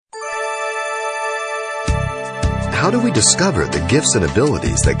how do we discover the gifts and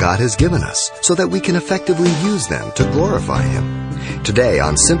abilities that God has given us so that we can effectively use them to glorify Him? Today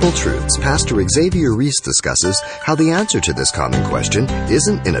on Simple Truths, Pastor Xavier Reese discusses how the answer to this common question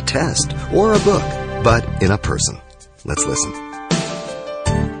isn't in a test or a book, but in a person. Let's listen.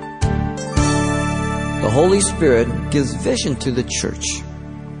 The Holy Spirit gives vision to the church.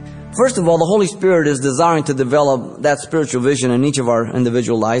 First of all, the Holy Spirit is desiring to develop that spiritual vision in each of our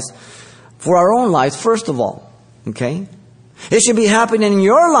individual lives, for our own lives, first of all. Okay? It should be happening in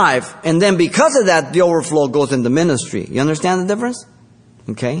your life, and then because of that, the overflow goes into ministry. You understand the difference?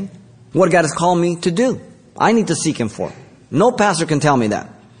 Okay? What God has called me to do, I need to seek Him for. No pastor can tell me that.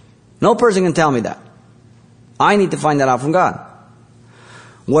 No person can tell me that. I need to find that out from God.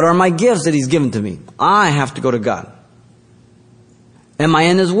 What are my gifts that He's given to me? I have to go to God. Am I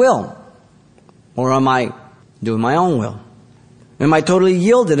in His will? Or am I doing my own will? Am I totally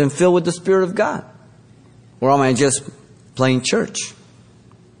yielded and filled with the Spirit of God? Or am I just playing church?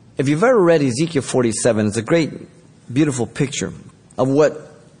 If you've ever read Ezekiel 47, it's a great, beautiful picture of what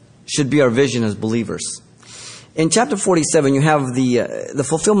should be our vision as believers. In chapter 47, you have the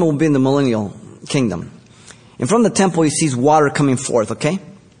fulfillment will be in the millennial kingdom. And from the temple, He sees water coming forth, okay?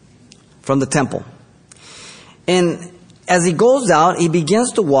 From the temple. And as He goes out, He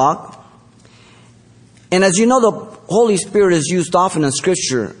begins to walk. And as you know, the Holy Spirit is used often in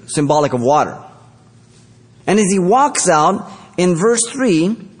Scripture, symbolic of water. And as He walks out, in verse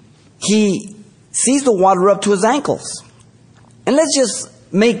 3, He sees the water up to His ankles. And let's just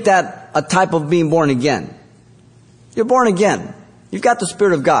make that a type of being born again. You're born again. You've got the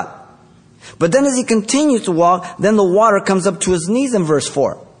Spirit of God. But then as He continues to walk, then the water comes up to His knees in verse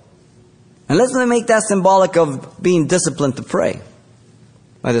 4. And let's make that symbolic of being disciplined to pray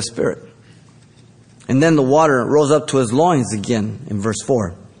by the Spirit. And then the water rose up to His loins again in verse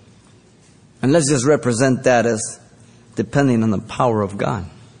 4. And let's just represent that as depending on the power of God.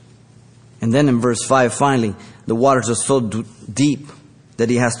 And then in verse 5, finally, the waters are so deep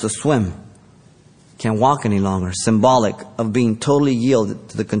that He has to swim. Can't walk any longer. Symbolic of being totally yielded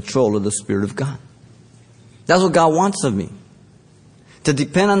to the control of the Spirit of God. That's what God wants of me. To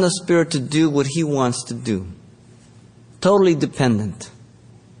depend on the Spirit to do what He wants to do. Totally dependent.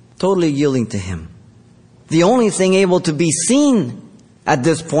 Totally yielding to Him. The only thing able to be seen at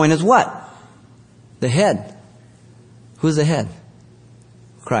this point is what? The head. Who's the head?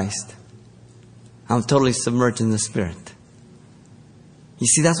 Christ. I'm totally submerged in the Spirit. You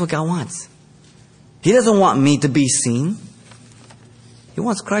see, that's what God wants. He doesn't want me to be seen. He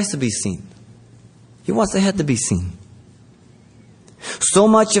wants Christ to be seen. He wants the head to be seen. So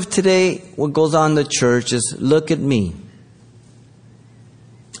much of today, what goes on in the church is, look at me.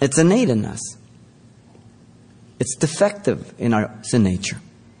 It's innate in us. It's defective in our sin nature.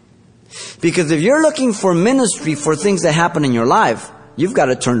 Because if you're looking for ministry for things that happen in your life, you've got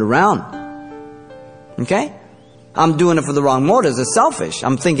to turn it around. Okay? I'm doing it for the wrong motives. It's selfish.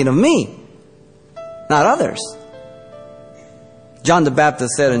 I'm thinking of me, not others. John the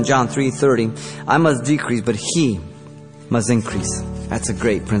Baptist said in John 3:30, I must decrease, but He must increase. That's a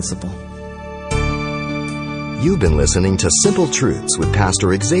great principle. You've been listening to Simple Truths with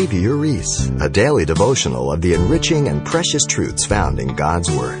Pastor Xavier Reese, a daily devotional of the enriching and precious truths found in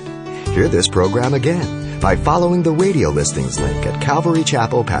God's Word. Hear this program again by following the radio listings link at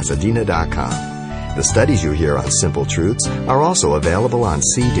CalvaryChapelPasadena.com. The studies you hear on Simple Truths are also available on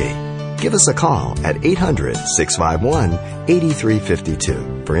CD. Give us a call at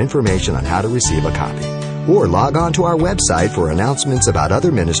 800-651-8352 for information on how to receive a copy. Or log on to our website for announcements about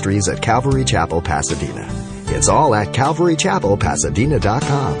other ministries at Calvary Chapel Pasadena. It's all at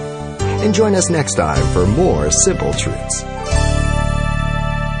CalvaryChapelPasadena.com. And join us next time for more Simple Truths.